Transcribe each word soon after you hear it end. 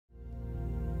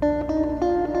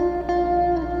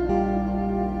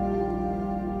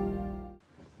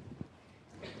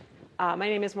My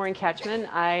name is Maureen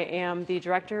Kachman. I am the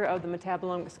director of the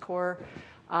Metabolomics Core,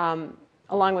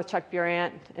 along with Chuck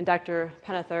Burant and Dr.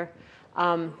 Penether.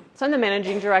 So I'm the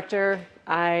managing director.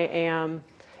 I am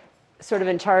sort of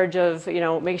in charge of,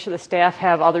 making sure the staff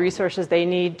have all the resources they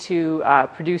need to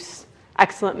produce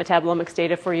excellent metabolomics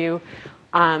data for you.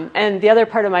 And the other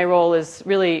part of my role is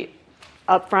really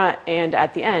up front and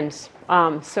at the end.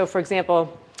 So for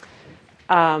example,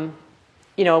 when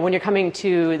you're coming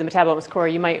to the Metabolomics Core,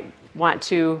 you might want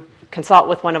to consult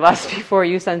with one of us before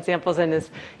you send samples in, as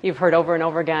you've heard over and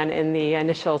over again in the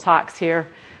initial talks here.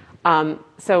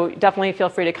 So definitely feel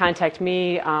free to contact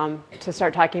me to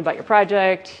start talking about your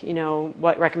project,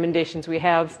 what recommendations we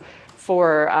have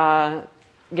for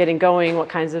getting going, what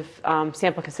kinds of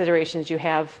sample considerations you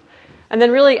have. And then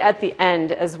really at the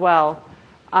end as well,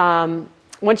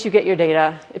 once you get your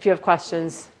data, if you have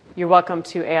questions, you're welcome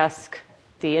to ask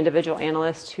the individual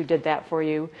analyst who did that for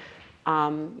you.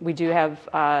 We do have,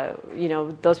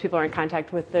 those people are in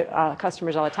contact with the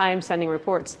customers all the time, sending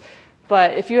reports.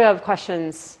 But if you have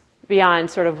questions beyond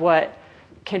sort of what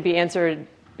can be answered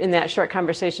in that short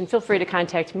conversation, feel free to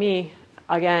contact me,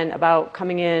 again, about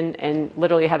coming in and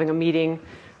literally having a meeting,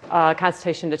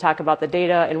 consultation to talk about the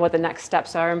data and what the next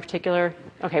steps are in particular.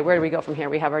 Okay, where do we go from here?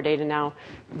 We have our data now.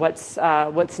 What's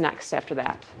next after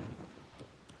that?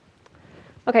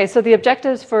 Okay, so the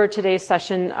objectives for today's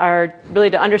session are really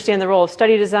to understand the role of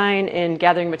study design in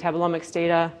gathering metabolomics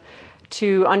data,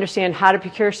 to understand how to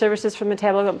procure services from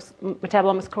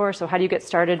Metabolomics Core, so how do you get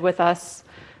started with us,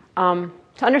 to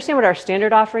understand what our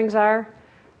standard offerings are.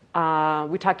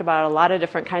 We talked about a lot of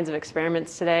different kinds of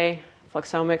experiments today,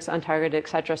 fluxomics, untargeted, et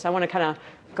cetera, so I want to kind of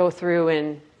go through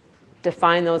and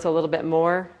define those a little bit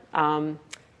more,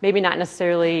 maybe not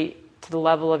necessarily to the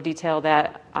level of detail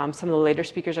that some of the later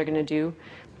speakers are going to do,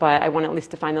 but I want to at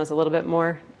least define those a little bit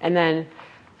more. And then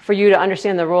for you to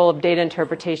understand the role of data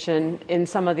interpretation in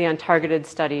some of the untargeted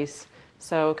studies.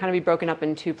 So kind of be broken up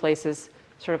in two places,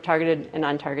 sort of targeted and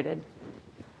untargeted.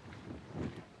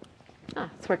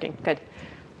 It's working, good.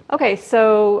 Okay,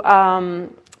 so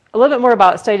a little bit more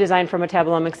about study design for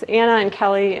metabolomics. Anna and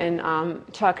Kelly and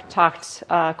Chuck talked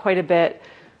quite a bit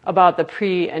about the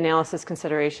pre-analysis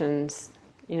considerations,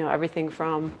 everything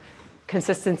from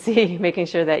consistency, making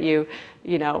sure that you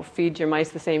feed your mice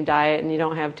the same diet and you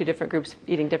don't have two different groups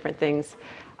eating different things.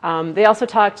 They also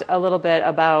talked a little bit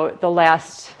about the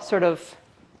last sort of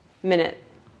minute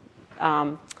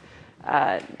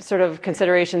sort of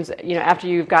considerations, after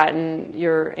you've gotten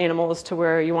your animals to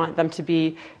where you want them to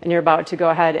be and you're about to go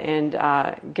ahead and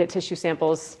get tissue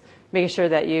samples, making sure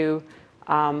that you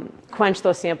quench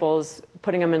those samples,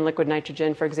 putting them in liquid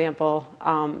nitrogen, for example,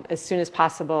 as soon as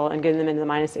possible and getting them into the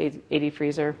minus 80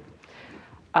 freezer.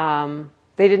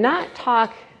 They did not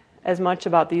talk as much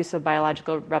about the use of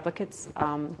biological replicates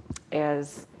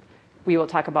as we will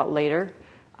talk about later.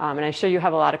 And I'm sure you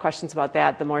have a lot of questions about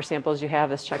that. The more samples you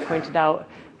have, as Chuck pointed out,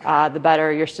 the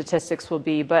better your statistics will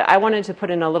be. But I wanted to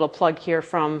put in a little plug here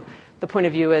from the point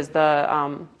of view as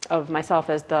of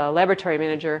myself as the laboratory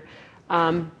manager.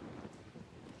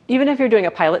 Even if you're doing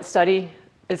a pilot study,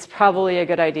 it's probably a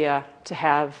good idea to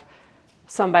have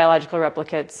some biological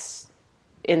replicates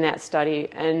in that study.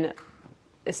 And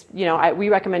we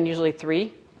recommend usually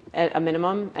 3 at a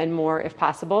minimum and more if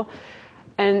possible.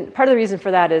 And part of the reason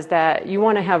for that is that you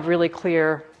want to have really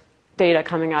clear data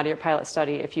coming out of your pilot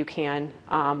study if you can,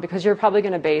 because you're probably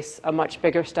going to base a much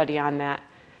bigger study on that.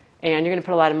 And you're going to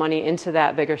put a lot of money into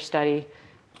that bigger study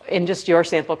in just your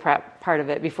sample prep part of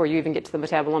it before you even get to the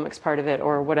metabolomics part of it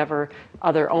or whatever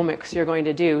other omics you're going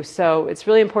to do. So it's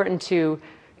really important to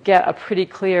get a pretty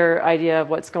clear idea of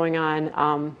what's going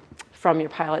on from your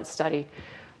pilot study.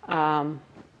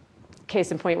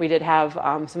 Case in point, we did have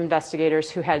some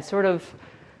investigators who had sort of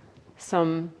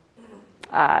some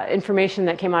information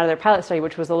that came out of their pilot study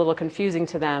which was a little confusing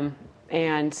to them,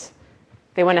 and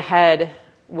they went ahead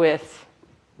with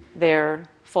their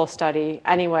full study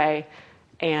anyway.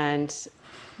 And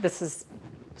this is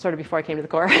sort of before I came to the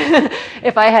Core.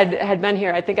 If I had been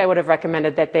here, I think I would have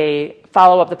recommended that they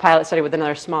follow up the pilot study with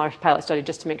another smaller pilot study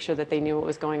just to make sure that they knew what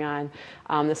was going on.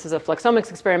 This is a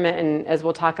fluxomics experiment, and as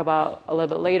we'll talk about a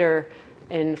little bit later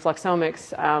in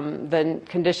fluxomics, the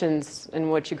conditions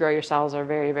in which you grow your cells are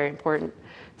very, very important.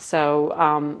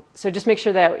 So, so just make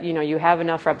sure that you have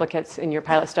enough replicates in your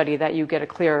pilot study that you get a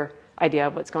clear idea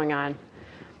of what's going on.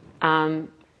 And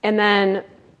then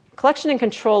collection and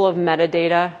control of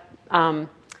metadata.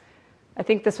 I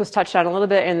think this was touched on a little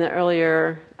bit in the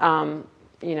earlier,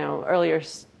 earlier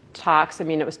talks. I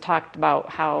mean, it was talked about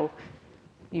how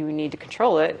you need to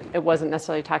control it. It wasn't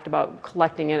necessarily talked about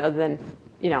collecting it, other than,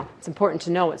 it's important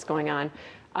to know what's going on.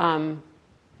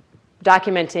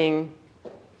 documenting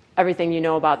everything you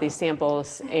know about these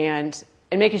samples and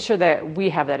making sure that we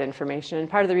have that information. And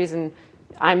part of the reason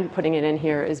I'm putting it in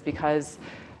here is because,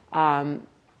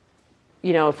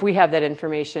 if we have that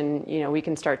information, we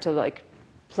can start to like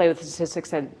play with the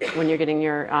statistics and when you're getting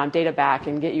your data back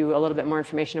and get you a little bit more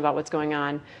information about what's going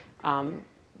on,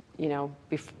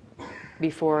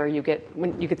 before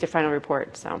when you get the final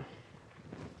report. So.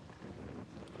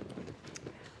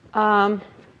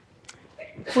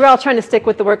 We're all trying to stick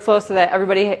with the workflow so that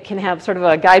everybody can have sort of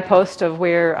a guidepost of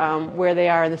where they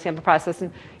are in the sample process.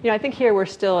 And I think here we're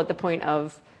still at the point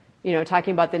of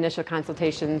talking about the initial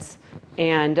consultations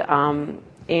and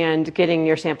getting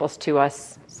your samples to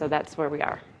us. So that's where we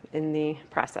are in the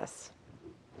process.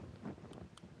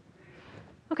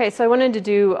 Okay, so I wanted to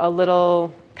do a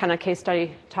little kind of case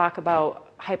study talk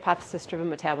about hypothesis-driven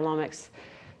metabolomics.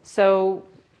 So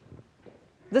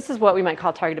this is what we might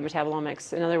call targeted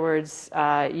metabolomics. In other words,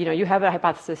 you have a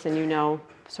hypothesis and you know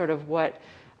sort of what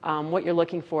you're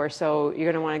looking for. So you're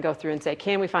going to want to go through and say,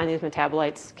 can we find these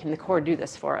metabolites? Can the core do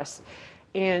this for us?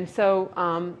 And so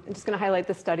I'm just going to highlight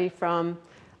this study from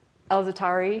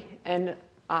El-Zaatari and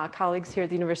colleagues here at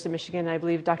the University of Michigan. I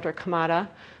believe Dr. Kamada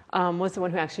was the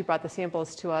one who actually brought the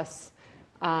samples to us.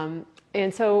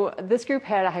 And so this group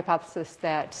had a hypothesis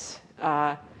that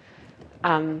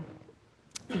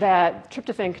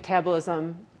tryptophan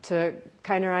catabolism to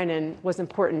kynurenine was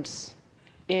important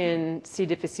in C.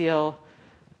 difficile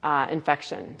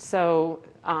infection. So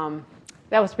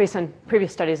that was based on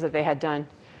previous studies that they had done.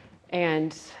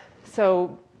 And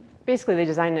so basically they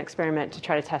designed an experiment to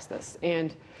try to test this.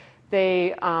 And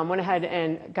they went ahead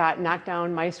and got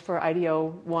knockdown mice for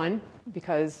IDO1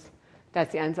 because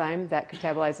that's the enzyme that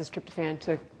catabolizes tryptophan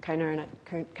to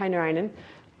kynurenine.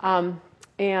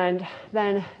 And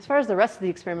then as far as the rest of the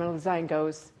experimental design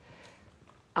goes,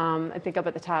 I think up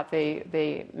at the top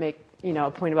they make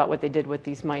a point about what they did with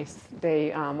these mice.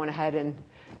 They went ahead and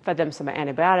fed them some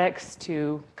antibiotics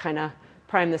to kind of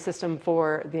prime the system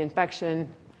for the infection,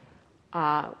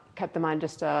 kept them on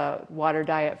just a water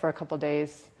diet for a couple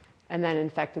days, and then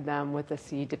infected them with the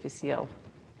C. difficile.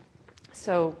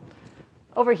 So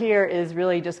over here is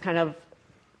really just kind of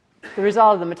the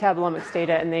result of the metabolomics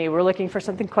data, and they were looking for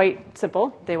something quite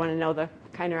simple. They want to know the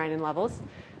kynurenine levels.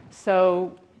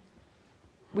 So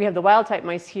we have the wild type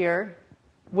mice here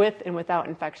with and without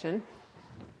infection.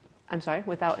 I'm sorry,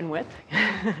 without and with.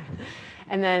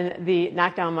 And then the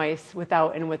knockdown mice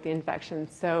without and with the infection.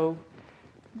 So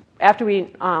after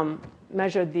we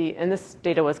measured and this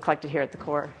data was collected here at the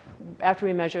core, after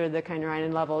we measured the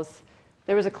kynurenine levels,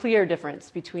 there was a clear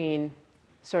difference between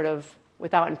sort of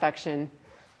without infection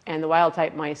and the wild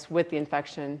type mice with the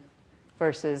infection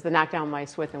versus the knockdown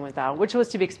mice with and without, which was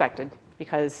to be expected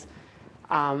because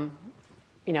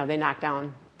they knocked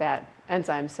down that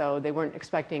enzyme, so they weren't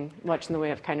expecting much in the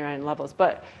way of kynurenine levels.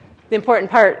 But the important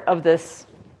part of this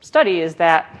study is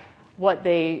that what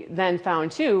they then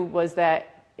found too was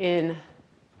that in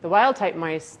the wild type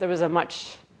mice there was a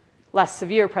much less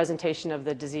severe presentation of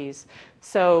the disease.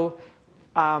 So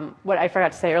what I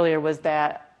forgot to say earlier was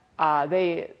that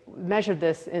they measured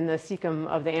this in the cecum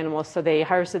of the animals. So they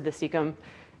harvested the cecum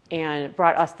and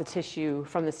brought us the tissue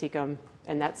from the cecum,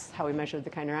 and that's how we measured the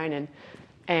kynurenine.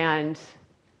 And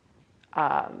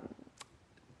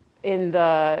in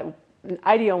the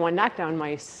IDO1 knockdown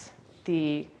mice,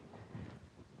 the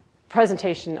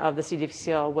presentation of the C.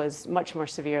 difficile was much more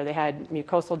severe. They had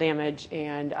mucosal damage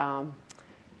and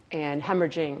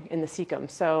hemorrhaging in the cecum.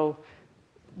 So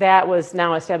that was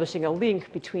now establishing a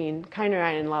link between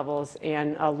kynurenine levels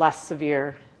and a less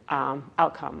severe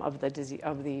outcome of the disease,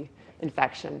 of the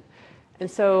infection. And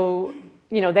so,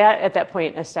 that at that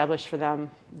point established for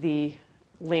them the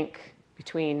link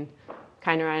between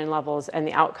kynurenine levels and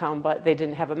the outcome, but they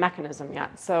didn't have a mechanism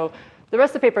yet. So the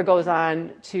rest of the paper goes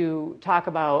on to talk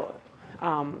about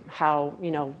how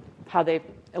they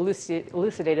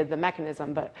elucidated the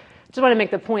mechanism. But I just want to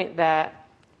make the point that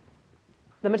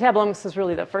the metabolomics was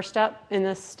really the first step in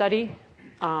this study,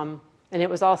 and it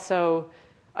was also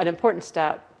an important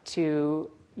step to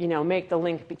make the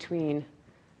link between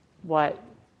what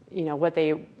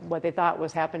they thought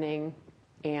was happening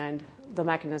and the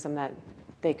mechanism that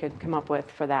they could come up with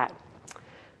for that.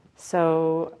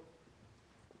 So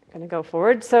I'm going to go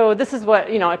forward. So this is what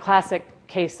a classic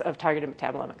case of targeted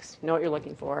metabolomics. Know what you're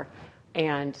looking for,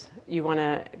 and you want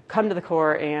to come to the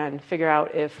core and figure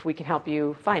out if we can help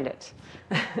you find it.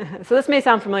 So this may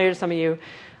sound familiar to some of you.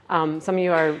 Some of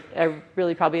you are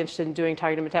really probably interested in doing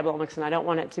targeted metabolomics, and I don't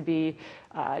want it to be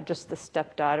just the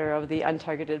stepdaughter of the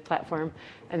untargeted platform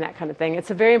and that kind of thing.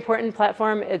 It's a very important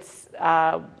platform. It's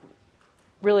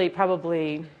really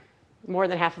probably more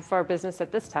than half of our business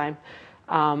at this time.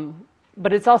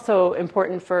 But it's also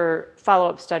important for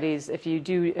follow-up studies. If you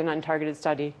do an untargeted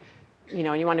study, you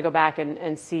know, and you want to go back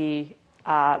and see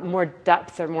more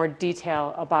depth or more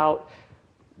detail about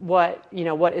what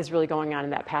is really going on in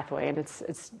that pathway. And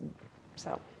it's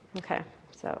so okay.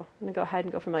 So I'm going to go ahead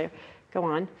and go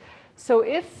on. So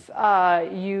if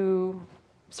you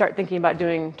start thinking about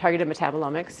doing targeted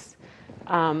metabolomics,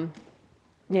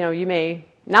 you know, you may,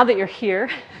 now that you're here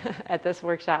at this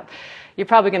workshop, you're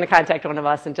probably going to contact one of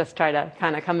us and just try to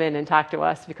kind of come in and talk to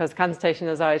us, because consultation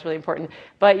is always really important.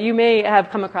 But you may have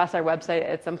come across our website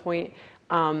at some point.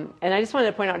 And I just wanted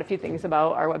to point out a few things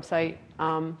about our website.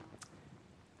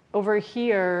 Over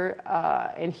here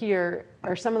and here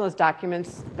are some of those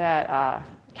documents that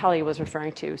Kelly was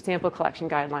referring to: sample collection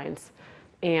guidelines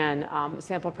and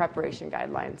sample preparation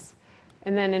guidelines.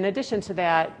 And then in addition to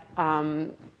that,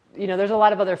 you know, there's a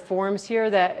lot of other forms here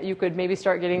that you could maybe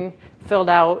start getting filled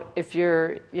out if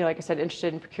you're, you know, like I said,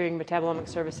 interested in procuring metabolomic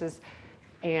services.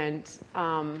 And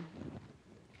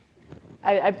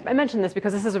I mentioned this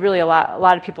because this is really a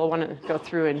lot of people want to go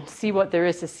through and see what there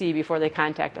is to see before they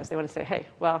contact us. They want to say, hey,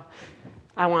 well,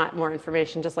 I want more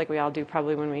information, just like we all do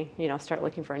probably when we, you know, start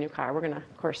looking for a new car. We're going to,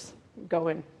 of course, go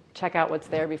and check out what's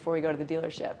there before we go to the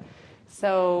dealership.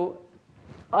 So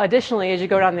additionally, as you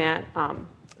go down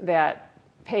that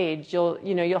page,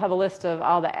 you'll have a list of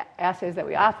all the assays that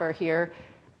we offer here,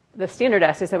 the standard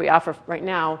assays that we offer right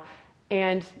now.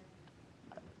 And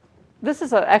this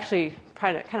is actually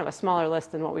kind of a smaller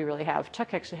list than what we really have.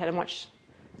 Chuck actually had a much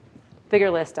bigger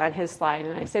list on his slide,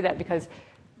 and I say that because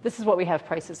this is what we have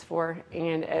prices for,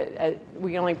 and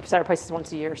we only set our prices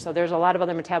once a year. So there's a lot of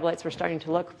other metabolites we're starting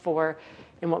to look for,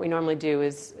 and what we normally do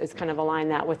is kind of align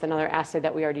that with another assay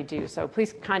that we already do. So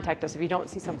please contact us if you don't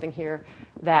see something here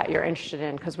that you're interested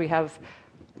in, because we have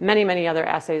many, many other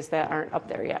assays that aren't up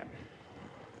there yet.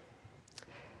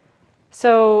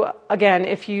 So again,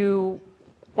 if you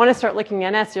want to start looking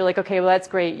at NS, you're like, okay, well, that's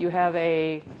great. You have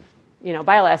a, you know,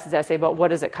 bile acids assay, but what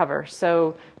does it cover?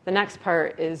 So the next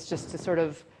part is just to sort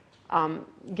of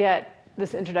get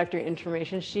this introductory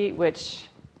information sheet, which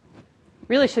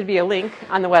really should be a link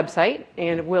on the website,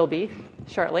 and it will be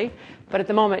shortly. But at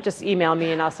the moment, just email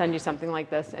me, and I'll send you something like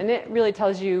this. And it really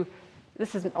tells you,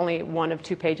 this is only one of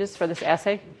 2 pages for this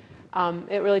assay.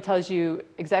 It really tells you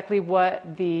exactly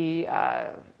what the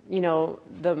you know,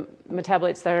 the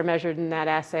metabolites that are measured in that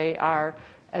assay are,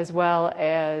 as well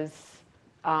as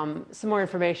some more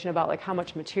information about like how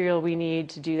much material we need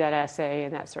to do that assay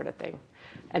and that sort of thing,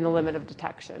 and the limit of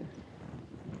detection.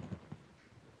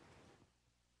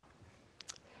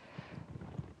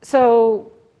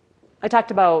 So I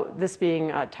talked about this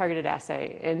being a targeted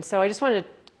assay, and so I just wanted to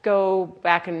go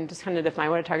back and just kind of define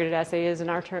what a targeted assay is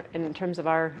in terms of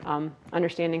our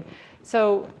understanding.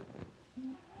 So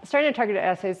starting targeted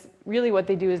assays, really what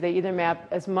they do is they either map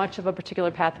as much of a particular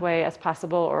pathway as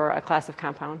possible or a class of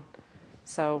compound.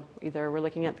 So either we're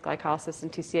looking at the glycolysis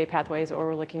and TCA pathways, or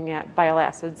we're looking at bile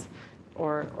acids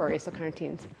or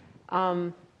acylcarnitines.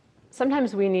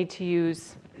 Sometimes we need to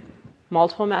use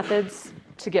multiple methods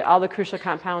to get all the crucial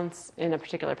compounds in a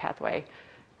particular pathway.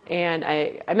 And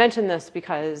I mention this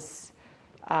because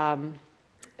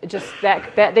just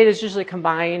that data is usually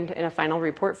combined in a final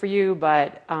report for you,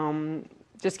 but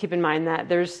just keep in mind that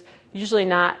there's usually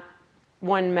not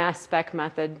one mass spec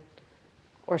method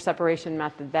or separation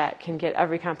method that can get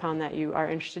every compound that you are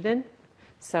interested in.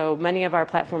 So many of our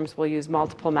platforms will use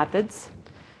multiple methods.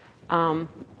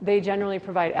 They generally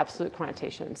provide absolute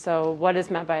quantitation. So what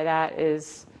is meant by that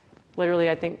is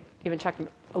literally, I think even Chuck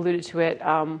alluded to it,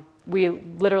 we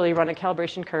literally run a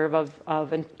calibration curve of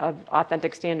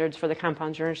authentic standards for the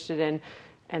compounds you're interested in,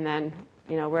 and then,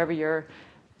 you know, wherever your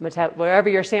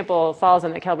sample falls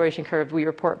on the calibration curve, we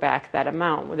report back that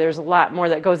amount. There's a lot more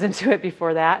that goes into it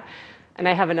before that. And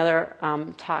I have another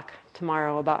talk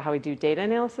tomorrow about how we do data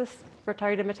analysis for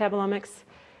targeted metabolomics.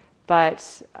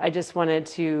 But I just wanted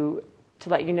to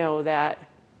let you know that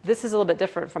this is a little bit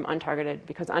different from untargeted,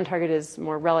 because untargeted is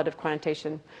more relative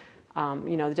quantitation,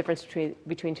 you know, the difference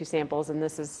between 2 samples, and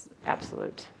this is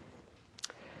absolute.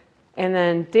 And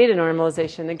then data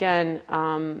normalization, again,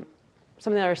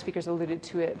 some of the other speakers alluded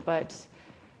to it, but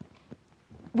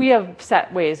we have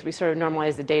set ways we sort of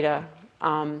normalize the data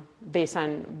based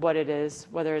on what it is,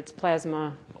 whether it's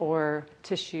plasma or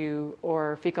tissue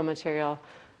or fecal material.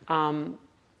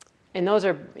 And those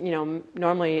are, you know,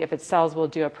 normally if it's cells, we'll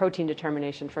do a protein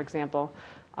determination, for example.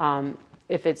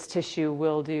 If it's tissue,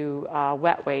 we'll do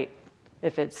wet weight.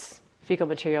 If it's fecal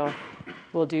material,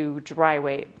 we'll do dry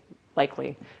weight,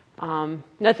 likely.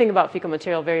 Another thing about fecal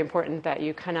material, very important that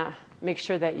you kind of make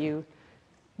sure that you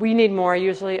We need more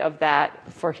usually of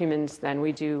that for humans than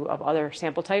we do of other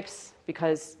sample types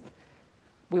because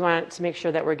we want to make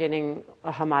sure that we're getting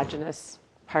a homogeneous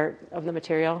part of the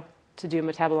material to do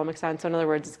metabolomics on. So in other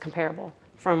words, it's comparable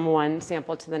from one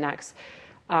sample to the next.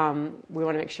 We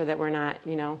want to make sure that we're not,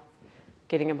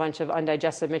 getting a bunch of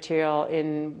undigested material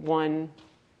in one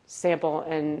sample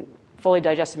and fully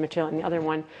digested material in the other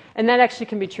one. And that actually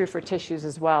can be true for tissues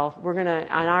as well. We're going to,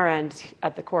 on our end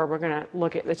at the core, we're going to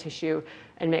look at the tissue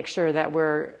and make sure that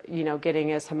we're,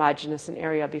 getting as homogeneous an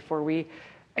area before we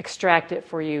extract it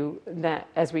for you that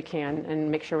as we can, and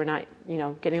make sure we're not,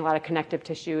 getting a lot of connective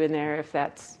tissue in there if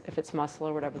it's muscle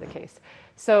or whatever the case.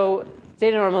 So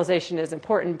data normalization is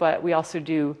important, but we also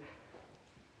do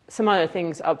some other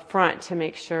things up front to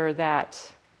make sure that,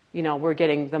 we're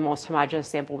getting the most homogeneous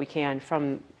sample we can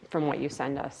from what you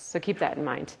send us. So keep that in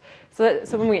mind. So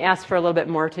when we ask for a little bit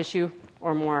more tissue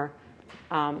or more,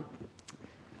 fecal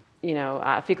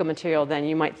material than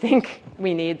you might think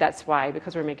we need, that's why,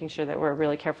 because we're making sure that we're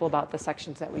really careful about the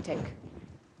sections that we take.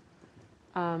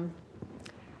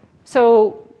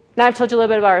 So now I've told you a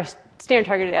little bit about our standard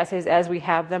targeted assays as we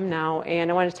have them now, and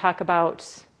I want to talk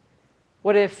about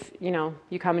what if, you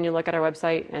come and you look at our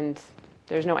website and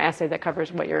there's no assay that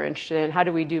covers what you're interested in. How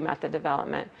do we do method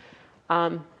development?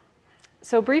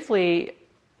 So briefly,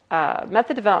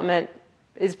 method development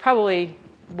is probably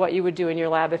what you would do in your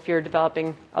lab if you're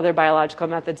developing other biological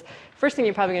methods. First thing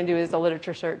you're probably going to do is a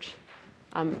literature search.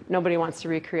 Nobody wants to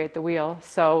recreate the wheel.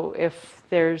 So if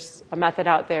there's a method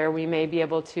out there, we may be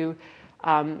able to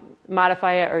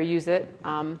modify it or use it.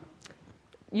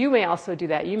 You may also do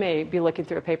that. You may be looking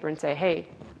through a paper and say, hey,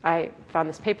 I found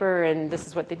this paper and this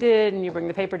is what they did, and you bring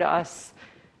the paper to us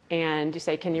and you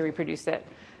say, can you reproduce it?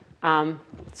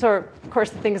 So of course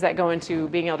the things that go into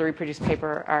being able to reproduce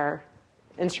paper are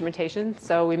instrumentation.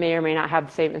 So we may or may not have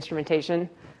the same instrumentation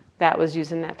that was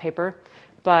used in that paper,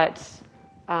 but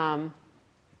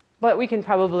we can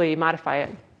probably modify it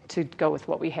to go with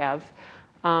what we have.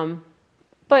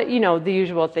 But the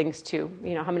usual things too.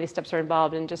 How many steps are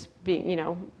involved, and just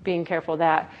being careful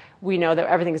that we know that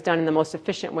everything's done in the most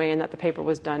efficient way and that the paper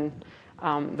was done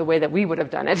the way that we would have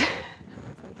done it.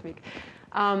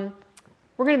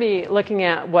 We're going to be looking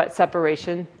at what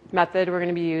separation method we're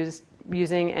going to be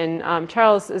using, and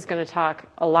Charles is going to talk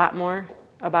a lot more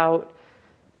about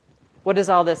what is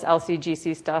all this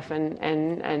LC-GC stuff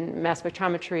and mass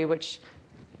spectrometry, which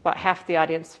about half the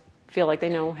audience feel like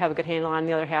they have a good handle on,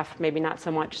 the other half maybe not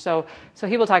so much. So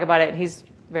he will talk about it, and he's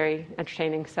very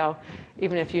entertaining. So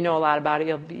even if you know a lot about it,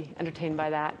 you'll be entertained by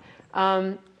that.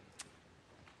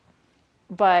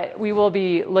 But we will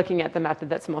be looking at the method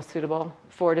that's most suitable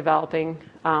for developing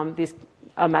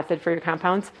a method for your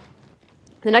compounds.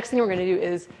 The next thing we're going to do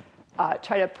is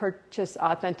try to purchase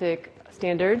authentic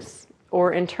standards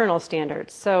or internal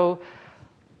standards. So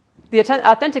the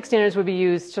authentic standards would be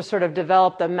used to sort of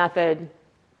develop the method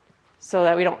so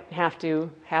that we don't have to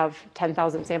have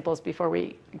 10,000 samples before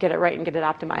we get it right and get it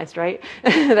optimized, right?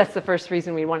 That's the first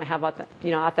reason we want to have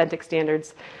authentic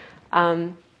standards.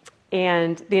 And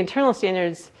the internal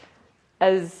standards,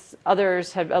 as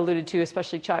others have alluded to,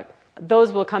 especially Chuck,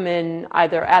 those will come in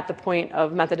either at the point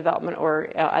of method development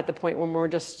or at the point when we're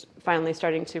just finally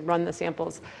starting to run the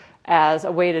samples as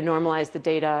a way to normalize the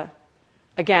data.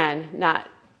 Again, not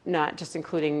just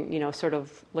including, sort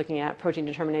of looking at protein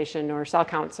determination or cell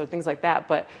counts or things like that,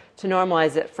 but to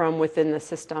normalize it from within the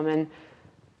system. And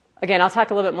again, I'll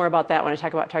talk a little bit more about that when I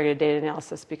talk about targeted data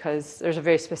analysis, because there's a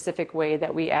very specific way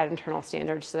that we add internal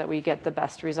standards so that we get the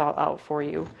best result out for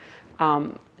you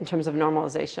in terms of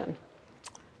normalization.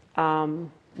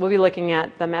 We'll be looking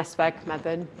at the mass spec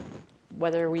method,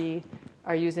 whether we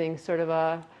are using sort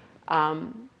of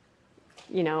one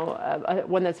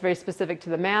that's very specific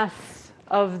to the mass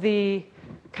of the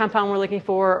compound we're looking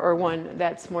for, or one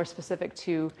that's more specific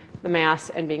to the mass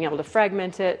and being able to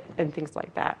fragment it and things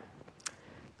like that.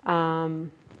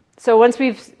 So once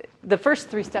the first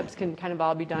three steps can kind of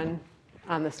all be done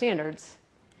on the standards,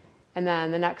 and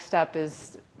then the next step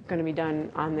is going to be done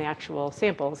on the actual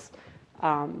samples.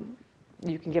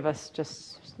 You can give us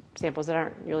just samples that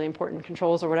aren't really important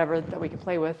controls or whatever that we can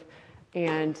play with,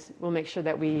 and we'll make sure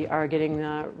that we are getting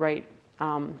the right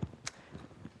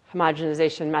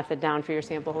homogenization method down for your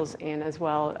samples, and as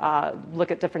well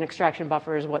look at different extraction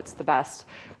buffers, what's the best.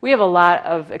 We have a lot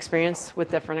of experience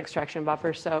with different extraction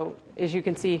buffers, so as you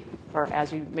can see, or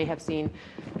as you may have seen,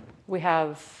 we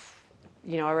have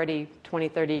already 20,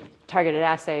 30 targeted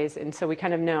assays, and so we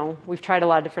kind of know, we've tried a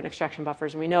lot of different extraction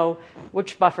buffers, and we know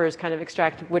which buffers kind of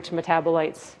extract which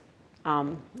metabolites,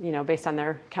 based on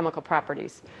their chemical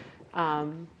properties.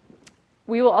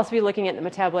 We will also be looking at the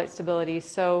metabolite stability.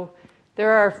 So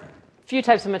there are a few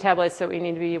types of metabolites that we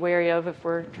need to be wary of if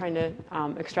we're trying to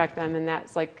extract them, and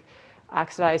that's like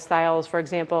oxidized thiols, for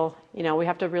example. We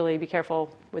have to really be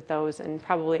careful with those and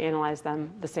probably analyze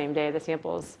them the same day the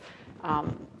samples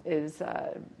is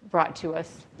brought to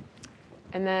us.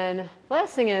 And then the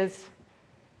last thing is,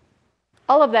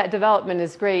 all of that development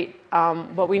is great,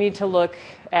 but we need to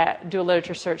do a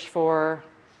literature search for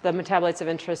the metabolites of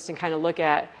interest and kind of look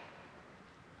at,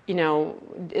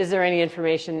 is there any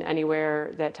information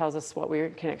anywhere that tells us what we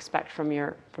can expect from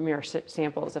your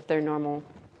samples if they're normal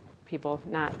people,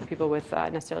 not people with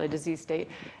necessarily a disease state.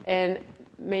 And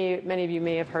many of you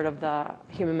may have heard of the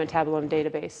Human Metabolome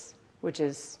Database, which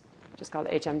is just called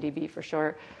HMDB for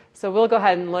short. So we'll go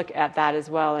ahead and look at that as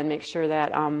well and make sure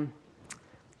that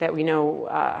that we know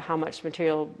how much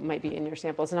material might be in your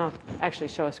samples. And I'll actually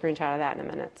show a screenshot of that in a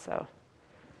minute.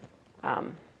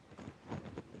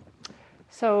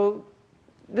 So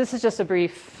this is just a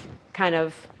brief kind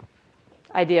of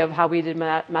idea of how we did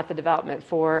method development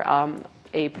for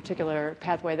a particular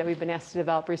pathway that we've been asked to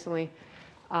develop recently.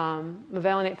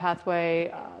 Mevalonate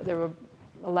pathway, there were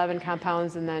 11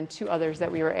 compounds and then 2 others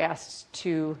that we were asked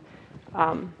to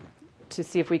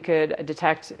see if we could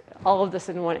detect all of this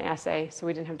in one assay, so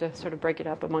we didn't have to sort of break it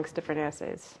up amongst different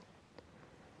assays.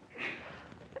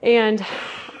 And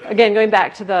again, going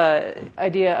back to the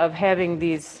idea of having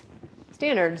these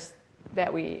standards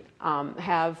that we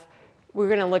have, we're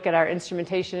going to look at our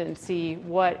instrumentation and see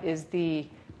what is the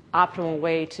optimal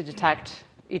way to detect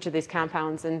each of these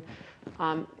compounds. And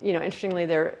interestingly,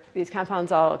 these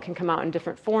compounds all can come out in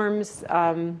different forms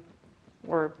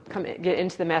or get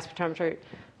into the mass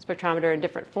spectrometer in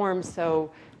different forms.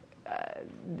 So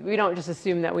we don't just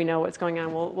assume that we know what's going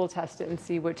on. We'll test it and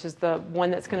see which is the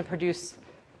one that's going to produce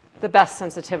the best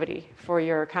sensitivity for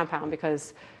your compound,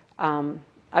 because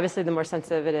obviously the more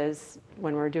sensitive it is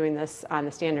when we're doing this on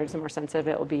the standards, the more sensitive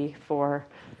it will be for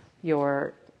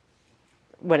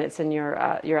when it's in your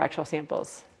actual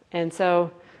samples. And so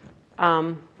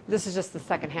this is just the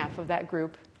second half of that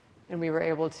group, and we were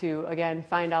able to again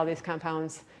find all these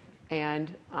compounds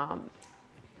and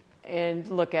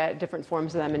look at different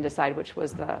forms of them and decide which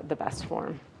was the best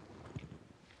form.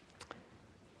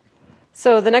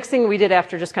 So the next thing we did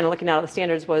after just kind of looking at all the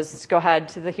standards was to go ahead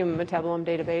to the Human Metabolome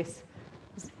Database.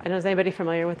 I know, is anybody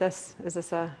familiar with this? Is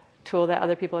this a tool that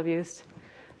other people have used?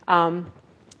 I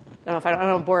don't want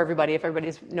to bore everybody if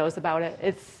everybody knows about it.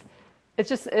 It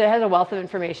has a wealth of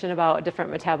information about different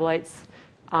metabolites,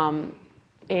 and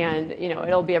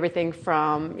it'll be everything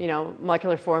from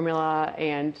molecular formula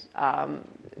and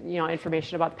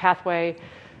information about the pathway,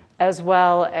 as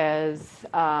well as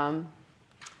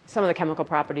some of the chemical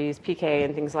properties, pK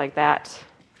and things like that.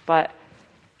 But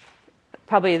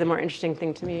probably the more interesting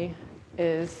thing to me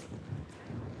is,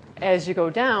 as you go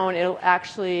down, it'll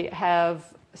actually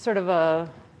have sort of a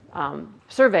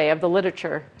survey of the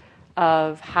literature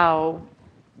of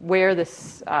where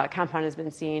this compound has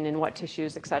been seen in what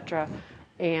tissues, et cetera,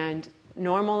 and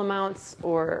normal amounts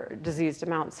or diseased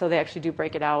amounts. So they actually do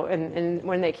break it out, and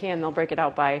when they can, they'll break it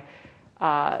out by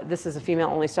this is a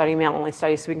female-only study, male-only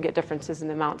study, so we can get differences in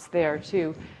the amounts there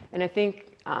too. And I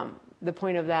think the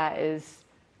point of that is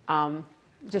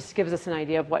just gives us an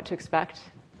idea of what to expect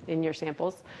in your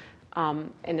samples.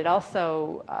 And it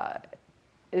also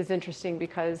is interesting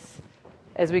because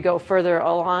as we go further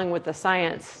along with the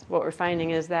science, what we're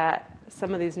finding is that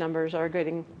some of these numbers are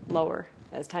getting lower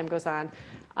as time goes on.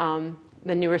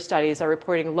 The newer studies are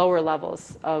reporting lower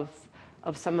levels of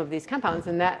some of these compounds,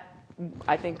 and that,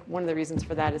 I think one of the reasons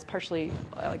for that is partially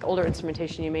like older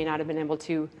instrumentation. You may not have been able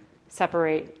to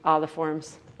separate all the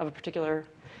forms of a particular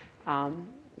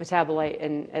metabolite,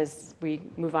 and as we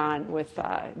move on with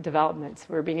development,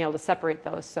 we're being able to separate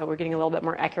those, so we're getting a little bit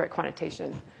more accurate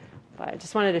quantitation. But I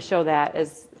just wanted to show that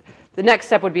as the next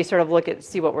step would be sort of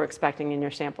see what we're expecting in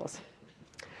your samples.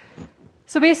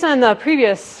 So based on the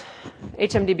previous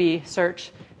HMDB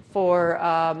search for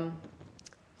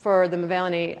the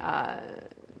mevalonate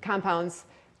compounds,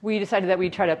 we decided that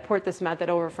we'd try to port this method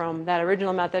over from that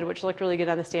original method, which looked really good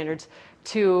on the standards,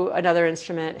 to another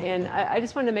instrument. And I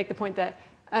just wanted to make the point that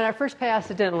on our first pass,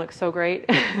 it didn't look so great.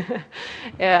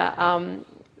 Yeah,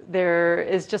 there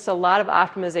is just a lot of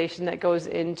optimization that goes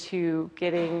into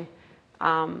getting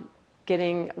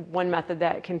one method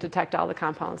that can detect all the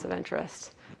compounds of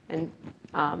interest. And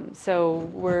so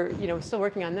we're still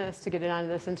working on this to get it onto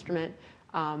this instrument.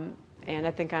 And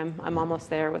I think I'm almost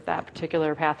there with that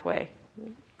particular pathway,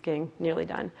 getting nearly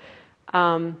done.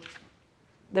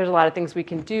 There's a lot of things we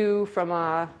can do from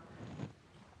a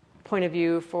point of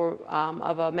view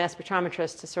of a mass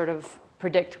spectrometrist to sort of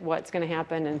predict what's going to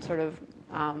happen and sort of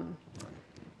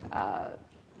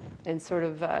sort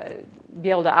of be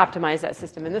able to optimize that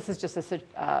system. And this is just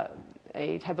a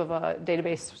type of a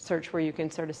database search where you can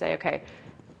sort of say, okay,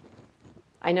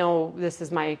 I know this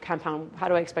is my compound. How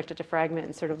do I expect it to fragment?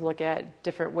 And sort of look at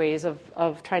different ways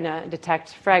of trying to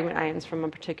detect fragment ions from a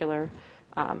particular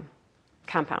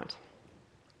compound.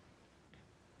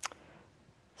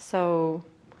 So,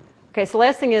 okay, so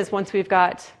last thing is once we've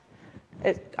got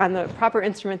it on the proper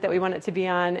instrument that we want it to be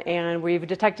on, and we've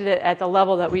detected it at the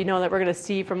level that we know that we're going to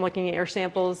see from looking at your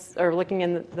samples or looking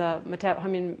in the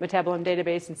human metabolome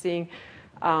database and seeing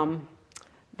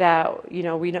that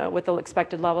we know what the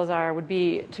expected levels are, would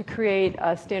be to create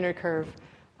a standard curve.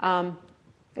 I'm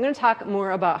going to talk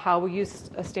more about how we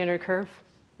use a standard curve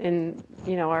in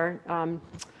our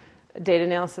data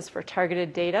analysis for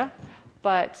targeted data,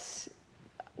 but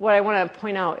what I want to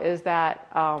point out is that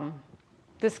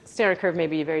this standard curve may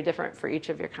be very different for each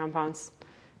of your compounds.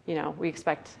 We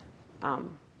expect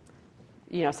some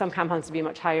compounds to be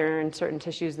much higher in certain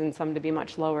tissues and some to be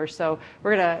much lower. So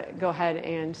we're going to go ahead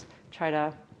and try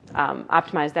to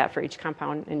optimize that for each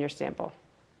compound in your sample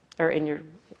or in your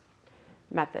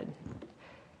method.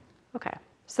 Okay,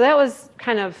 so that was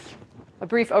kind of a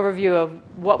brief overview of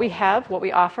what we have, what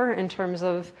we offer in terms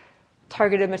of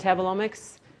targeted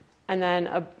metabolomics, and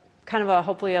then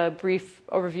hopefully a brief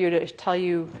overview to tell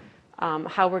you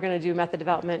how we're going to do method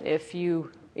development if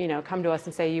you come to us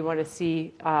and say you want to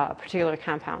see particular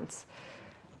compounds.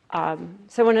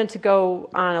 So I wanted to go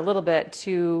on a little bit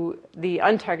to the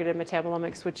untargeted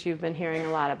metabolomics, which you've been hearing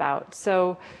a lot about.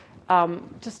 So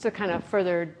just to kind of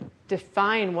further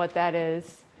define what that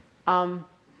is, the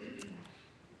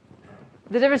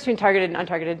difference between targeted and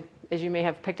untargeted, as you may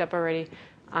have picked up already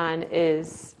on,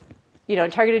 is in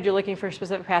targeted, you're looking for a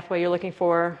specific pathway. You're looking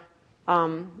for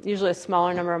usually a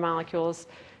smaller number of molecules.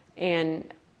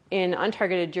 And in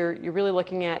untargeted, you're really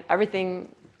looking at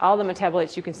everything, all the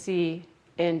metabolites you can see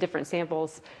in different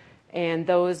samples. And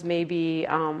those may be,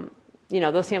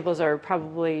 those samples are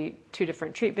probably 2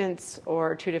 different treatments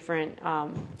or 2 different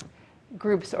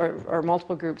groups or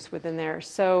multiple groups within there.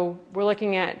 So we're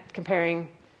looking at comparing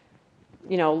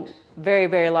very,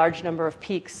 very large number of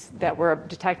peaks that we're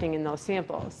detecting in those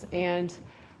samples. And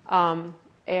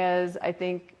as I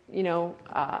think,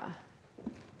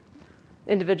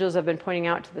 individuals have been pointing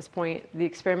out to this point, the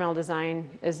experimental design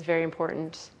is very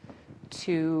important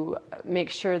to make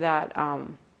sure that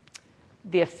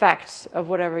the effect of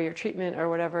whatever your treatment or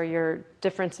whatever your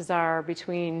differences are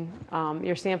between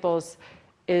your samples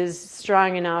is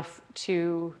strong enough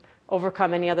to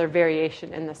overcome any other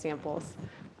variation in the samples.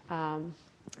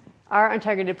 Our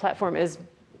untargeted platform is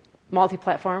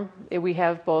multi-platform. We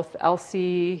have both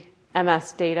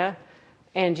LC-MS data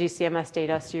and GC-MS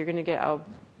data, so you're going to get a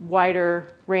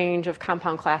wider range of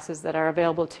compound classes that are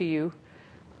available to you.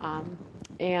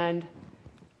 And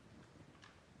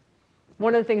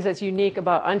one of the things that's unique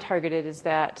about untargeted is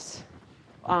that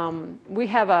we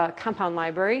have a compound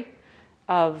library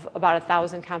of about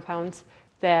 1,000 compounds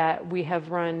that we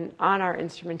have run on our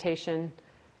instrumentation.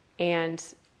 And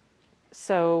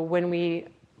so when we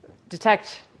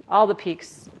detect all the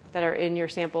peaks that are in your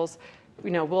samples,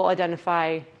 we'll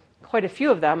identify quite a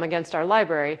few of them against our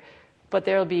library, but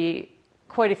there will be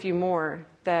quite a few more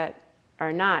that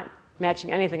are not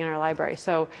matching anything in our library.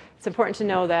 So it's important to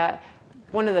know that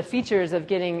one of the features of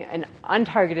getting an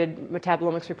untargeted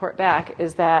metabolomics report back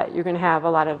is that you're going to have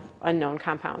a lot of unknown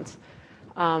compounds.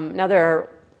 Now, there are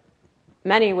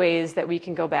many ways that we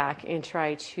can go back and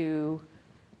try to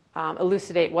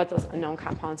elucidate what those unknown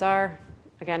compounds are.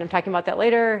 Again, I'm talking about that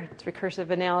later. It's recursive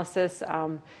analysis,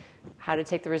 how to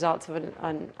take the results of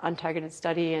an untargeted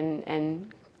study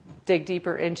and dig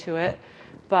deeper into it.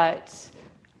 But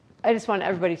I just want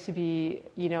everybody to be,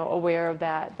 aware of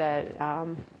that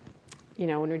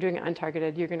when we're doing it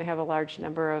untargeted, you're going to have a large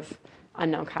number of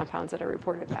unknown compounds that are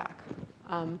reported back.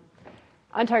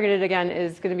 Untargeted, again,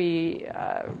 is going to be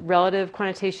relative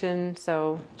quantitation,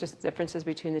 so just differences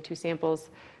between the 2 samples.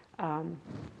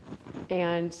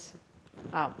 And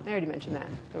I already mentioned that,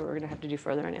 but we're going to have to do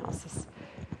further analysis.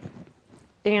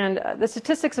 And the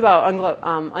statistics about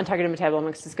untargeted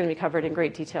metabolomics is going to be covered in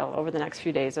great detail over the next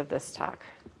few days of this talk.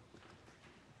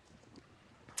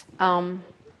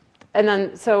 And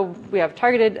then, so we have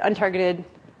targeted, untargeted,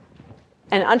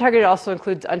 and untargeted also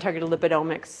includes untargeted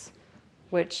lipidomics,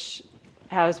 which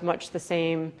has much the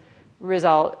same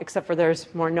result, except for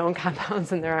there's more known compounds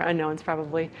than there are unknowns,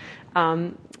 probably.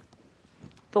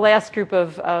 The last group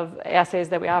of assays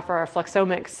that we offer are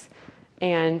fluxomics.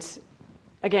 And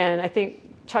again, I think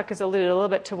Chuck has alluded a little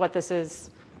bit to what this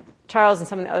is. Charles and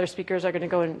some of the other speakers are going to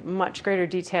go in much greater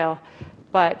detail.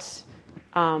 But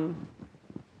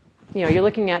you're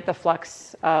looking at the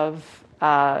flux of,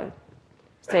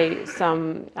 say,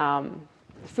 some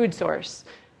food source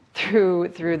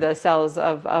through the cells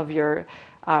of your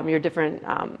different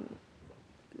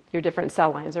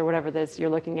cell lines or whatever it is you're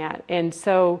looking at. And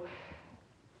so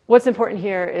what's important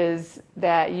here is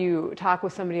that you talk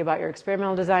with somebody about your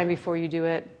experimental design before you do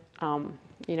it.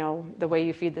 The way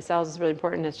you feed the cells is really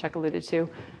important, as Chuck alluded to.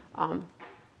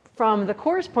 From the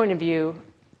core's point of view,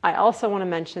 I also want to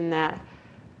mention that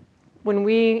when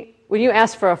you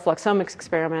ask for a fluxomics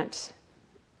experiment,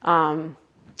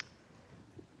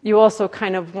 you also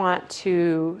kind of want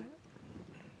to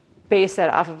base that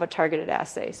off of a targeted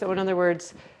assay. So in other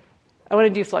words, I want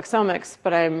to do fluxomics,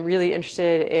 but I'm really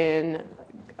interested in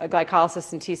a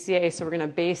glycolysis and TCA, so we're going to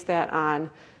base that on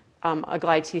a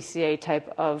gly-TCA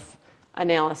type of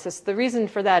analysis. The reason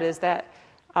for that is that,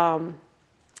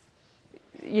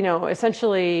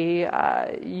 essentially,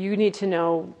 you need to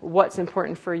know what's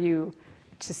important for you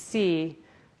to see,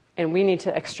 and we need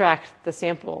to extract the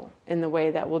sample in the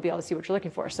way that we'll be able to see what you're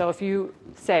looking for. So if you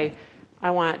say, I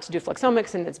want to do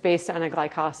fluxomics and it's based on a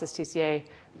glycolysis TCA,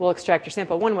 we'll extract your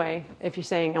sample one way. If you're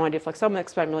saying, I want to do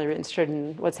fluxomics, but I'm really interested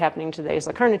in what's happening to the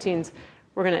acyl-carnitines,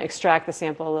 we're going to extract the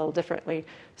sample a little differently.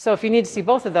 So if you need to see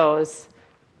both of those,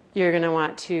 you're going to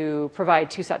want to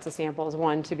provide two sets of samples,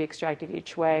 one to be extracted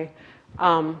each way.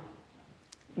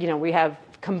 We have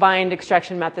combined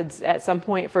extraction methods at some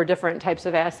point for different types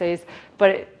of assays,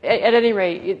 but at any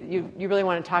rate, you really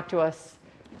want to talk to us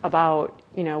about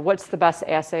what's the best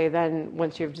assay then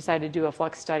once you've decided to do a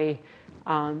flux study,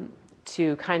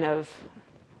 to kind of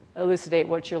elucidate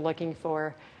what you're looking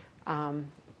for,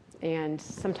 and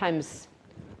sometimes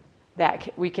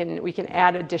that we can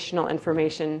add additional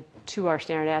information to our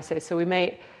standard assay. So we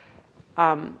might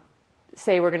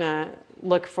say we're going to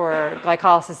look for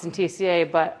glycolysis and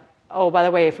TCA, but oh, by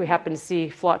the way, if we happen to see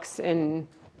flux in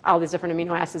all these different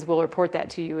amino acids, we'll report that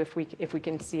to you if we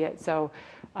can see it. So,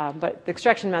 but the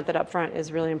extraction method up front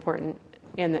is really important,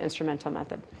 and the instrumental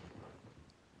method.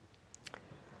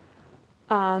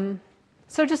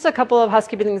 So just a couple of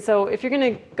housekeeping things. So if you're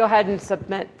going to go ahead and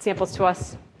submit samples to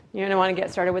us, you're going to want to get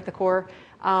started with the core.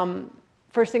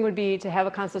 First thing would be to have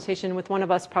a consultation with one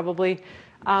of us, probably.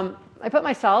 I put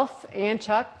myself and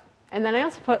Chuck, and then I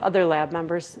also put other lab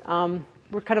members.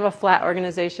 We're kind of a flat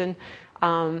organization.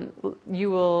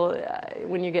 You will,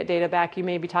 when you get data back, you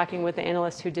may be talking with the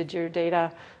analyst who did your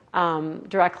data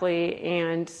directly,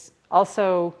 and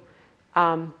also,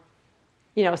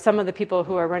 some of the people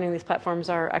who are running these platforms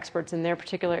are experts in their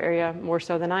particular area more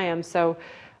so than I am. So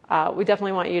we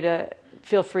definitely want you to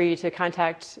feel free to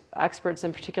contact experts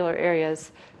in particular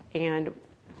areas and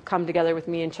come together with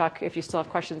me and Chuck if you still have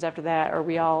questions after that, or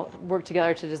we all work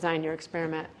together to design your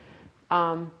experiment.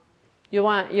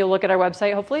 You'll look at our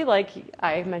website, hopefully, like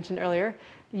I mentioned earlier.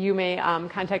 You may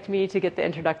contact me to get the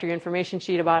introductory information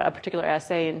sheet about a particular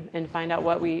assay and find out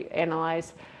what we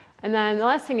analyze. And then the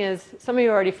last thing is, some of you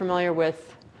are already familiar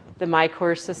with the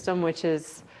MyCore system, which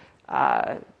is,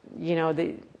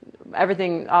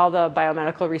 everything, all the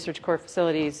biomedical research core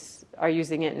facilities are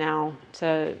using it now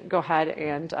to go ahead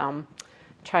and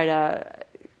try to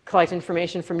collect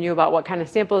information from you about what kind of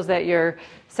samples that you're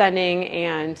sending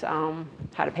and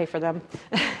how to pay for them.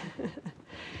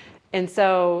 And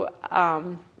so I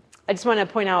just want to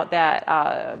point out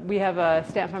that we have a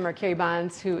staff member, Carrie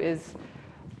Bonds, who is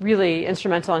really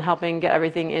instrumental in helping get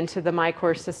everything into the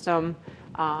MyCore system.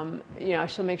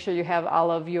 She'll make sure you have all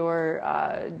of your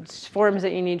forms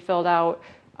that you need filled out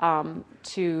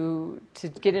to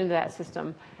get into that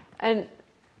system. And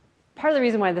part of the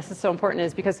reason why this is so important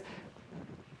is because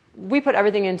we put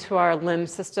everything into our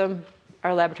LIMS system,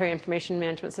 our Laboratory Information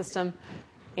Management System,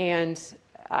 and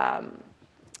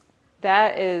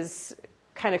that is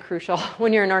kind of crucial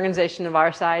when you're an organization of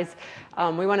our size.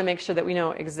 We want to make sure that we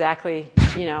know exactly,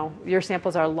 your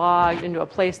samples are logged into a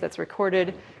place that's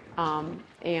recorded,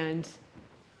 and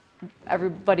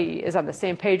everybody is on the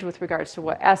same page with regards to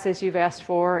what assays you've asked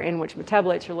for and which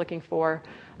metabolites you're looking for,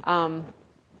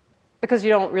 because you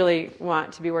don't really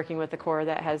want to be working with a core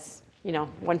that has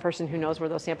one person who knows where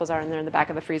those samples are, and they're in the back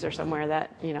of the freezer somewhere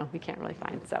that we can't really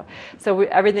find. So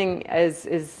everything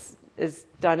is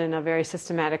done in a very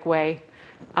systematic way.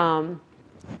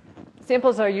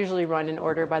 Samples are usually run in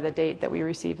order by the date that we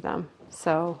receive them.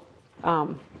 So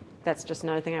that's just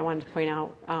another thing I wanted to point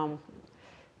out.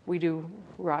 We do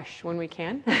rush when we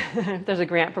can. There's a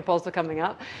grant proposal coming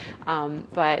up,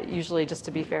 but usually, just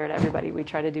to be fair to everybody, we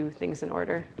try to do things in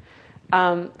order.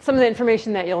 Some of the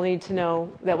information that we'll need to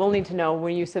know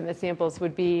when you submit samples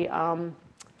would be,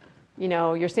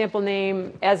 your sample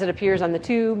name as it appears on the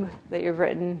tube that you've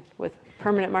written with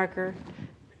permanent marker,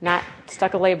 not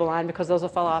stuck a label on because those will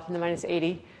fall off in the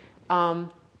 -80.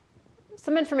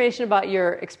 Some information about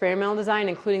your experimental design,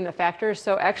 including the factors.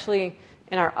 So actually,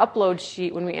 in our upload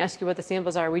sheet, when we ask you what the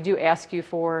samples are, we do ask you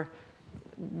for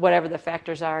whatever the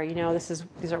factors are. You know,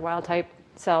 these are wild type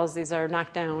cells, these are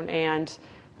knockdown, and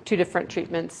 2 different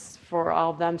treatments for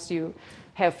all of them. So you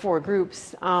have 4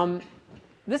 groups.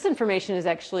 This information is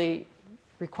actually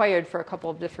required for a couple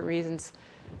of different reasons.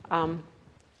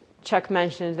 Chuck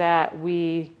mentioned that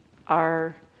we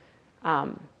are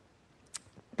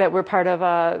that we're part of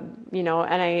a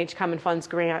NIH Common Funds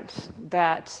grant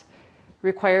that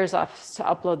requires us to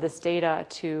upload this data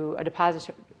to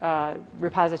a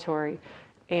repository.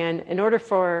 And in order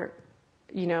for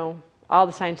all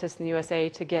the scientists in the USA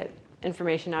to get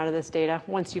information out of this data,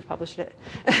 once you've published it,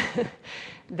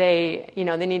 they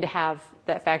need to have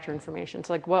that factor information.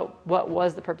 So like what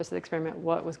was the purpose of the experiment,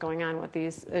 what was going on with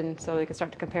these, and so they can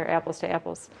start to compare apples to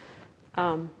apples.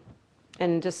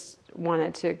 And just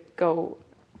wanted to go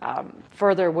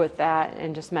further with that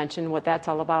and just mention what that's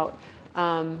all about.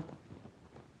 I'll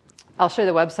show you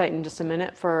the website in just a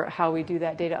minute for how we do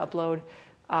that data upload.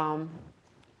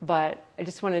 But I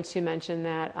just wanted to mention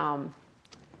that,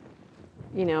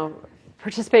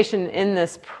 participation in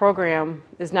this program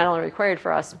is not only required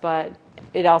for us, but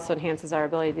it also enhances our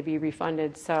ability to be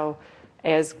refunded. So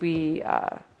as we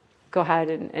go ahead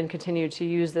and continue to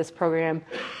use this program,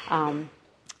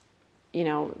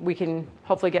 we can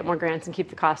hopefully get more grants and keep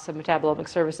the cost of metabolomic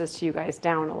services to you guys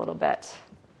down a little bit.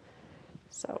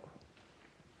 So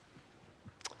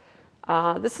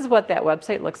this is what that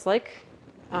website looks like.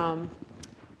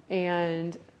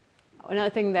 And another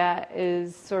thing that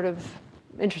is sort of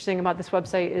interesting about this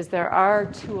website is there are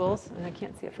tools, and I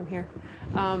can't see it from here.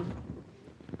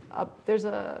 There's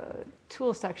a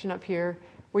tool section up here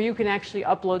where you can actually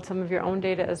upload some of your own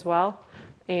data as well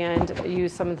and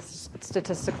use some of the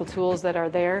statistical tools that are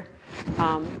there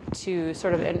to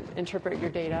sort of interpret your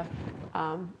data.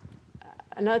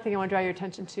 Another thing I want to draw your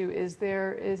attention to is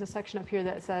there is a section up here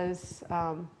that says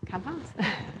compounds.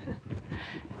 I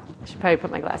should probably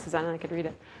put my glasses on and I could read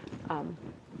it.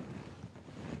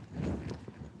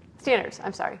 Standards,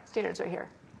 I'm sorry, standards right here.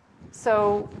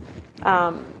 So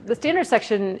the standards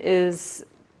section is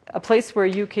a place where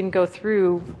you can go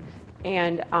through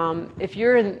and if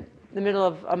you're in the middle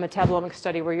of a metabolomic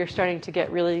study where you're starting to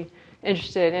get really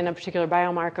interested in a particular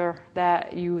biomarker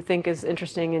that you think is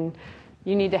interesting and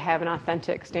you need to have an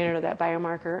authentic standard of that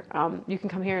biomarker, you can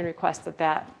come here and request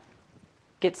that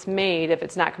gets made if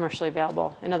it's not commercially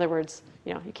available. In other words,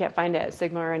 you can't find it at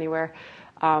Sigma or anywhere.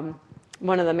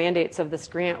 One of the mandates of this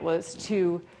grant was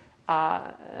to,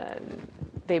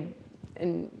 they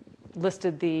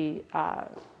listed the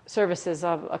services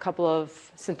of a couple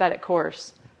of synthetic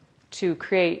cores to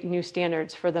create new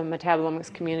standards for the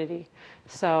metabolomics community.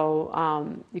 So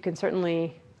you can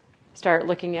certainly start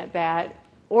looking at that,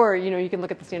 or you can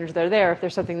look at the standards that are there if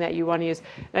there's something that you want to use.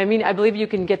 I mean, I believe you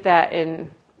can get that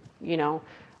in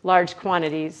large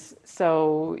quantities.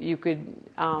 So you could,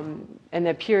 and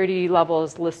the purity level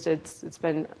is listed. It's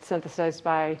been synthesized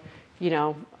by,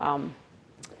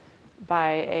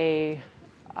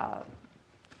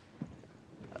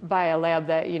 by a lab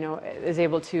that is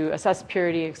able to assess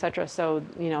purity, et cetera. So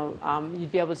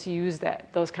you'd be able to use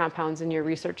those compounds in your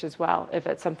research as well if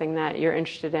it's something that you're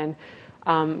interested in.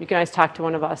 You can always talk to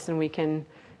one of us and we can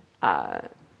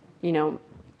help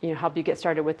you get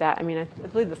started with that. I mean, I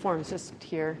believe the form is just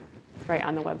here, right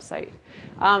on the website.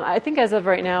 I think as of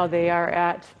right now, they are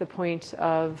at the point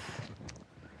of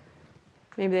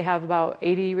maybe they have about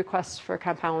 80 requests for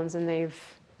compounds, and they've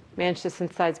managed to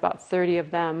synthesize about 30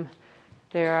 of them.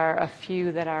 There are a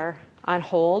few that are on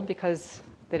hold because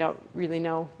they don't really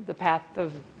know the path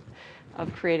of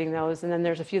creating those, and then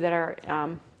there's a few that are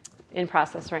in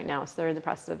process right now, so they're in the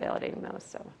process of validating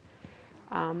those.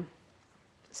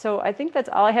 So I think that's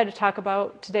all I had to talk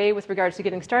about today with regards to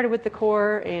getting started with the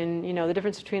core and the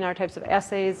difference between our types of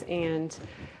assays and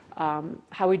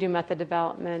how we do method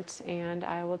development. And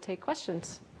I will take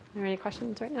questions. Are there any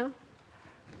questions right now?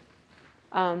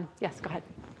 Yes, go ahead.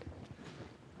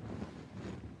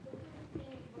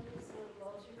 What is the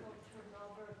logical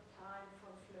turnover time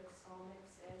for fluxomics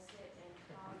assay and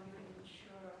how you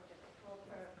ensure the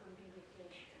proper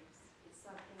communications? If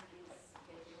something is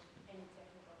scheduled, any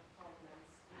technical problems in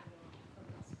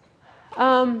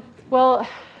your Well,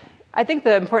 I think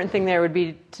the important thing there would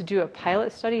be to do a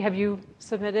pilot study. Have you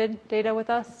submitted data with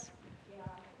us? Yeah,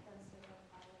 that's the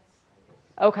pilot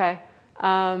study. Okay.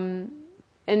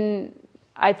 And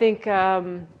I think,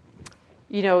 that's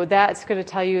going to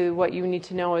tell you what you need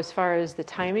to know as far as the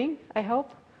timing, I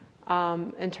hope,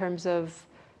 in terms of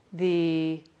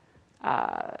the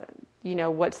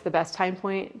what's the best time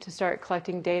point to start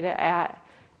collecting data at,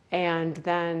 and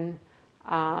then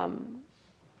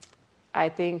I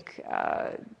think,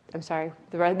 I'm sorry,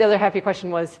 the other half of your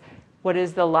question was, what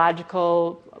is the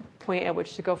logical point at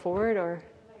which to go forward, or?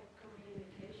 Like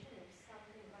communication, if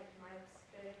something like my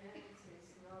experiments is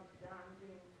not done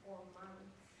during 4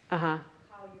 months, how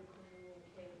you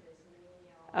communicate with me?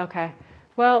 Or Okay.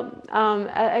 Well,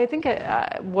 I think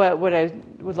what I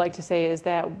would like to say is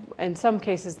that in some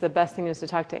cases the best thing is to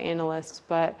talk to analysts,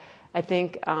 but I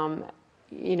think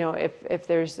if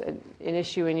there's an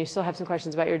issue and you still have some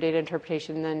questions about your data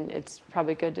interpretation, then it's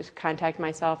probably good to contact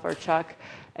myself or Chuck,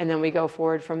 and then we go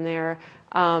forward from there.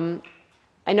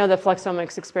 I know the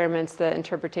Fluxomics experiments, the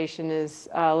interpretation is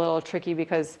a little tricky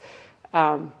because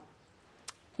obviously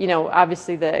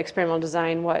the experimental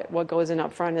design, what goes in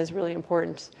up front is really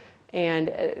important, and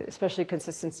especially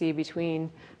consistency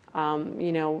between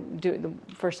the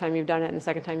first time you've done it and the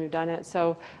second time you've done it.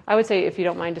 So I would say if you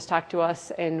don't mind, just talk to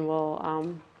us and we'll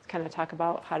kind of talk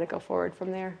about how to go forward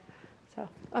from there. So,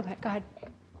 okay, go ahead.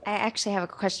 I actually have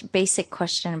a basic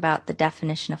question about the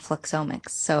definition of fluxomics.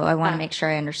 So I want to make sure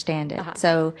I understand it.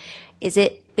 So is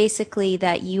it basically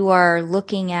that you are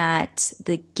looking at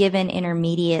the given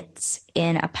intermediates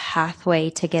in a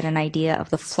pathway to get an idea of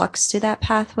the flux to that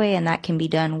pathway, and that can be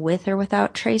done with or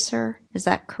without tracer? Is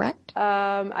that correct?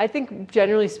 I think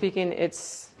generally speaking,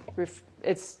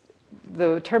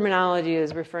 the terminology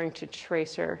is referring to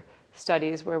tracer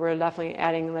studies where we're definitely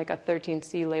adding like a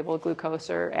 13C labeled glucose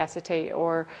or acetate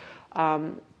or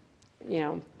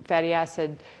fatty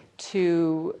acid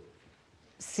to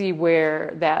see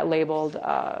where that labeled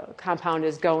compound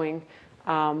is going.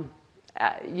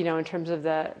 In terms of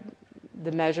the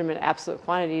measurement absolute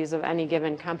quantities of any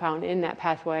given compound in that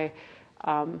pathway,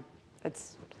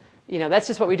 that's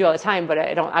just what we do all the time. But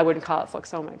I wouldn't call it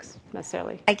fluxomics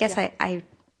necessarily. I guess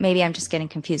maybe I'm just getting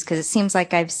confused because it seems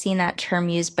like I've seen that term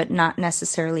used, but not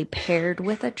necessarily paired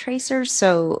with a tracer.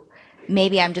 So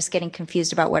maybe I'm just getting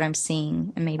confused about what I'm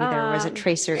seeing, and maybe there was a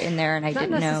tracer in there and I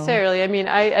didn't know. Not necessarily. I mean,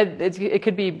 it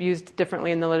could be used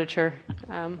differently in the literature.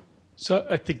 So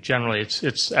I think generally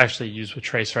it's actually used with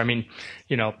tracer. I mean,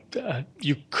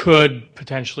 you could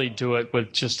potentially do it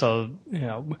with just some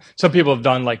people have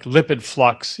done like lipid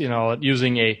flux,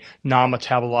 using a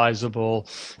non-metabolizable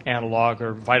analog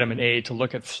or vitamin A to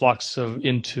look at flux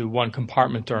into one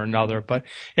compartment or another. But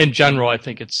in general, I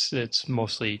think it's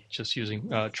mostly just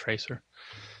using tracer.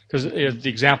 Because the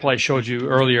example I showed you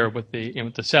earlier with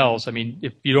the cells, I mean,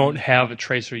 if you don't have a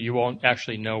tracer, you won't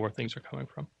actually know where things are coming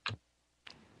from.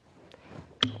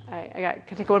 Can I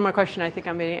take one more question? I think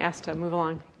I'm being asked to move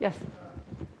along. Yes.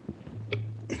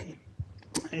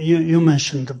 You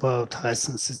mentioned about high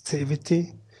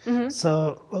sensitivity. Mm-hmm.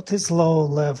 So what is low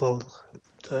level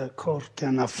the core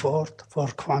can afford for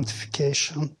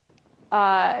quantification?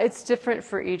 It's different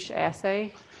for each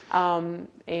assay,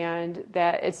 and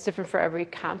that it's different for every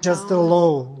compound. Just the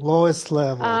lowest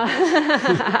level.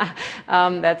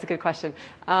 That's a good question.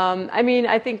 I mean,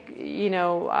 I think,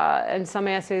 in some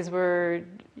assays we're,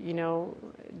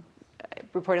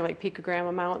 reporting like picogram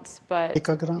amounts, but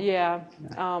picogram? Yeah.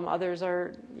 Others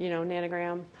are,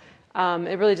 nanogram.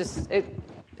 It really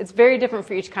it's very different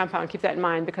for each compound. Keep that in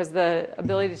mind because the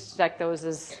ability to detect those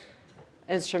is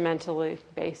instrumentally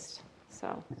based.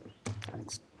 So.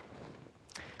 Thanks.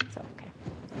 So, okay.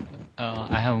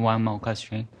 I have one more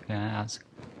question. Can I ask?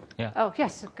 Yeah. Oh,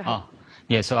 yes. Go ahead.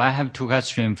 Yeah. So I have two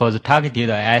questions for the targeted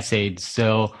assays.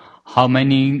 So how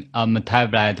many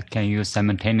metabolites can you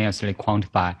simultaneously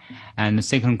quantify? And the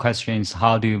second question is,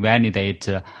 how do you validate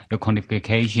your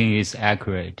quantification is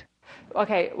accurate?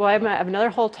 Okay. Well, I have another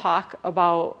whole talk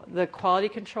about the quality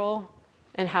control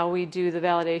and how we do the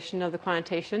validation of the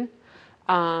quantitation.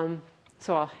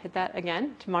 So I'll hit that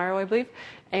again tomorrow, I believe.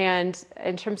 And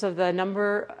in terms of the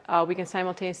number, we can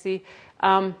simultaneously,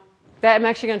 that I'm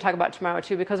actually going to talk about tomorrow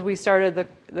too, because we started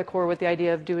the core with the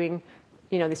idea of doing,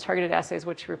 these targeted assays,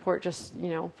 which report just,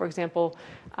 for example,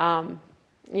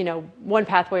 one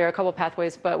pathway or a couple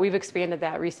pathways, but we've expanded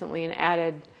that recently and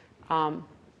added,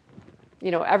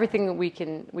 everything that we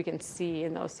can see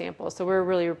in those samples. So we're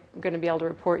really going to be able to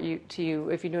report to you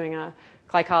if you're doing a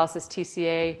glycolysis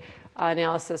TCA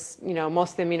analysis,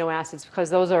 most of the amino acids, because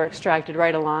those are extracted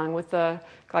right along with the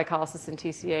glycolysis and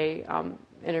TCA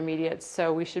intermediates.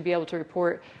 So we should be able to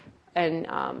report and,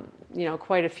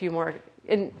 quite a few more.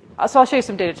 So I'll show you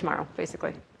some data tomorrow,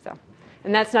 basically. So,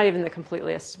 and that's not even the complete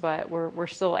list, but we're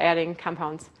still adding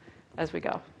compounds as we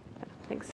go. Thanks.